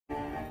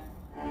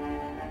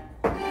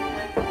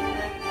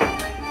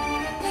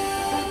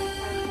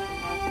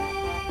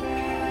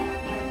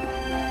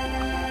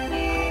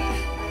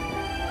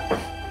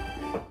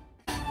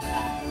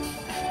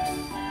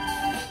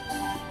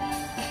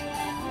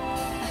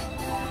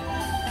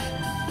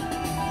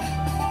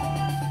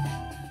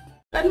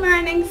Good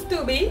morning,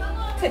 Stubby.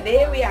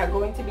 Today we are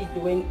going to be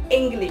doing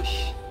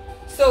English.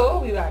 So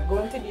we are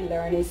going to be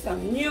learning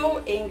some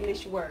new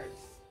English words.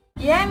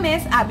 Yeah,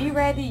 miss, I'll be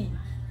ready.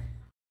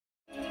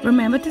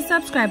 Remember to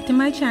subscribe to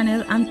my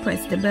channel and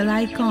press the bell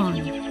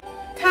icon.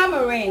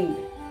 Tamarind.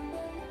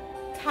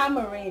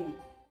 Tamarind.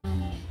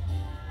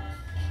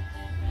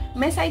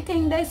 Miss, I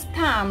think there's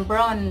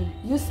tambron.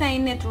 You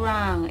saying it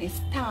wrong. It's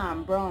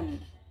tambron.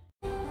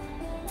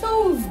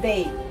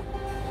 Tuesday.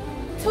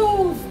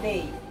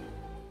 Tuesday.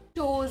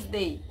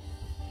 Tuesday.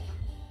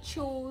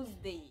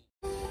 Tuesday.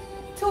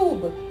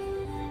 Tube.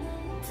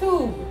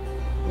 Tube.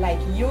 Like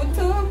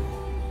YouTube.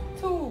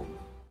 Tube.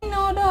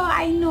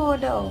 I know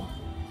though.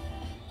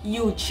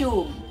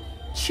 YouTube.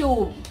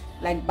 Tube.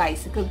 Like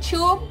bicycle.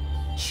 Tube.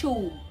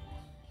 Tube.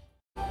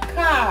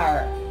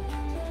 Car.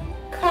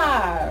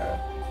 Car.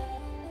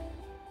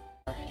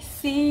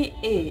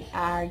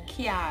 C-A-R.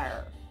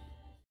 Car.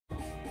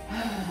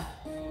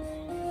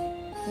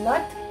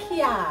 Not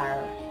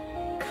car.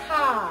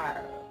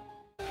 Car.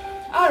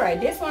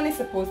 Alright, this one is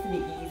supposed to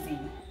be easy.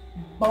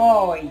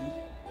 Boy.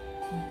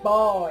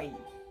 Boy.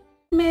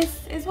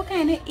 Miss, is what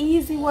kind of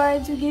easy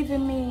words you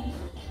giving me?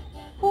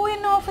 Who we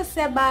know for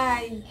say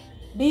bye?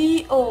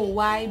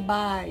 B-O-Y,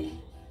 bye.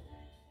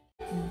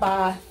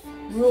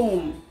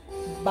 Bathroom.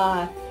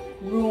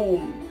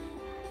 Bathroom.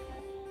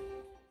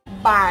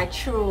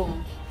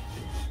 Bathroom.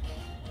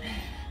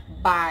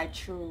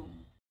 Bathroom.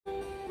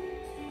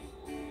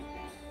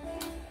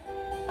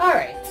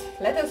 Alright,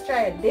 let us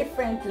try a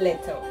different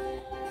letter.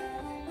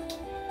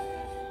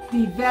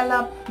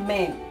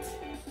 Development.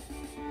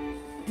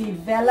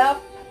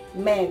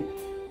 Development.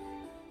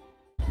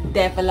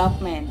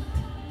 Development.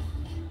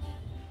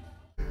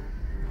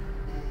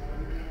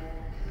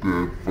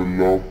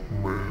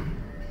 Development.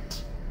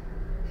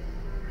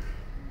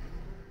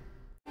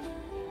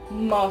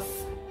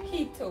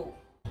 Mosquito.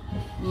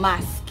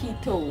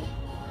 Mosquito.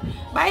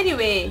 By the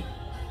way,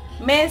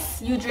 miss,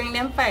 you drink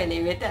them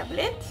fileria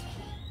tablet?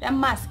 The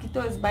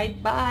mosquitoes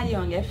bite bad, you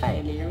don't get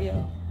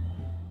fileria.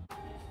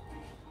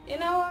 You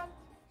know what?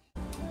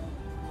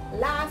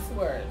 Last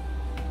word.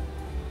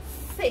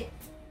 Sit.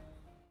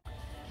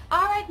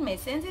 Alright,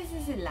 miss, since this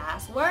is the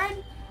last word,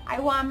 I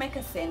want to make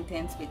a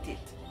sentence with it.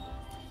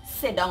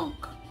 Sit down.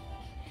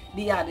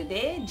 The other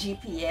day,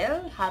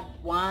 GPL had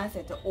one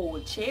set of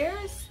old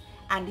chairs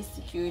and the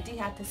security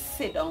had to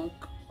sit down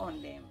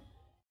on them.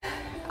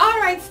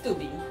 Alright,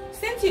 Stubby,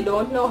 since you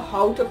don't know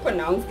how to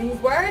pronounce these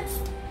words,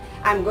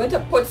 I'm going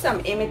to put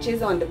some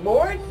images on the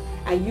board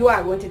and you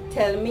are going to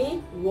tell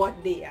me what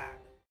they are.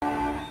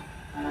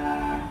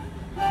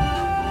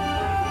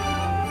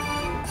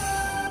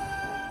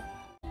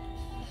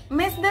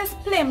 Miss, this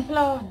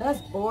plimplo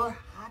does bore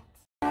hot.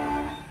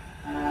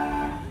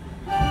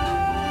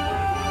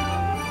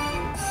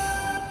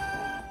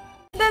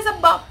 There's a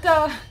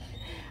doctor.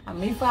 And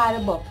me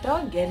father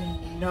doctor get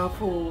no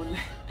phone.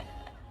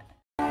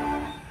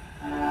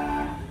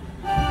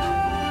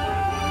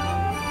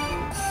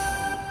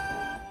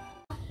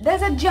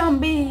 There's a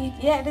jumbie.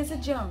 Yeah, there's a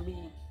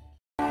jumbie.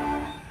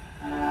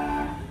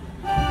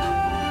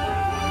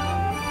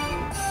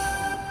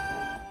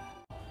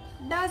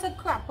 There's a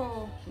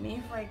crapple. Me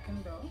if I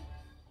can do.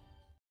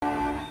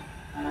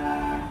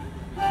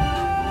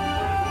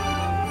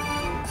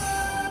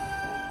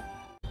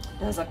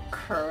 There's a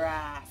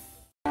crass.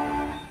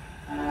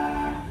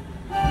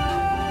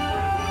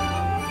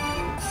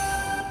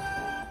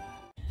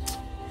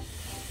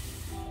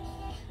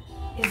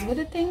 Is what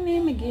the thing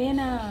name again?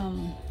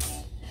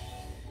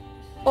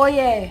 Oh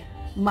yeah,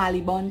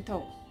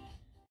 Malibonto.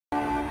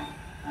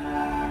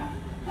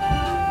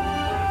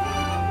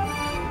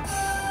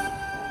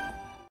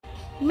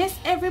 Miss,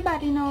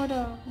 everybody know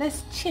though,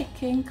 that's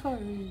chicken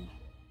curry.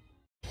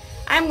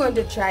 I'm going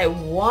to try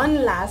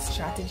one last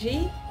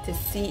strategy to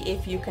see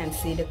if you can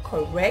say the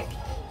correct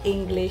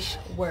English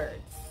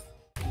words.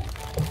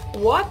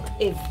 What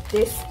is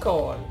this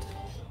called?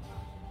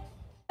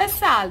 A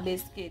salt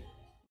biscuit.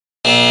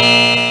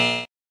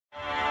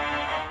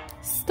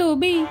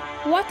 Stubby,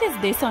 what is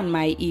this on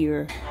my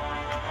ear?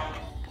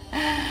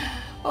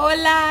 Oh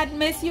lad,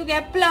 miss, you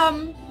get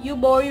plum. You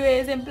boy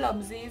is in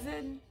plum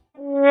season.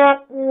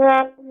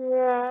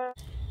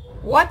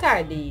 What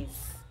are these?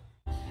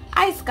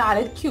 I call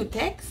it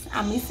Q-Tex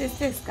and my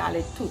sister call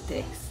it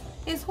Tutex.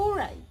 Is who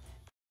right?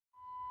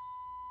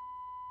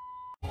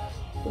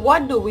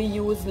 What do we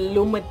use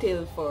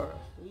Lumatil for?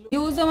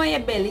 Use them when your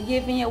belly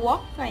giving you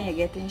walk and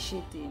you're getting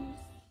shit in.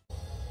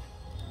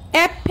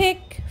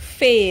 Epic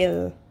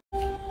fail.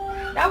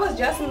 That was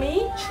just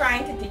me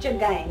trying to teach a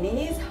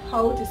Guyanese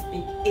how to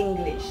speak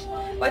English.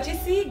 But you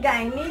see,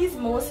 Guyanese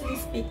mostly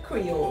speak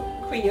Creole.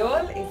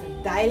 Creole is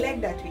a dialect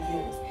that we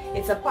use.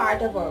 It's a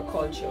part of our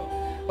culture.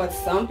 But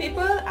some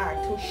people are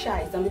too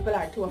shy. Some people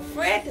are too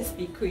afraid to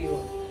speak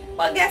Creole.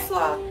 But guess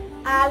what?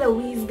 All of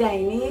we is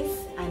Guyanese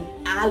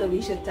and all of we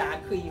should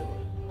talk Creole.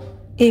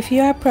 If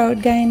you are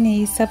proud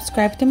Guyanese,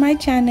 subscribe to my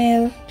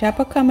channel, drop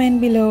a comment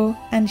below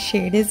and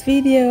share this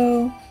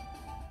video.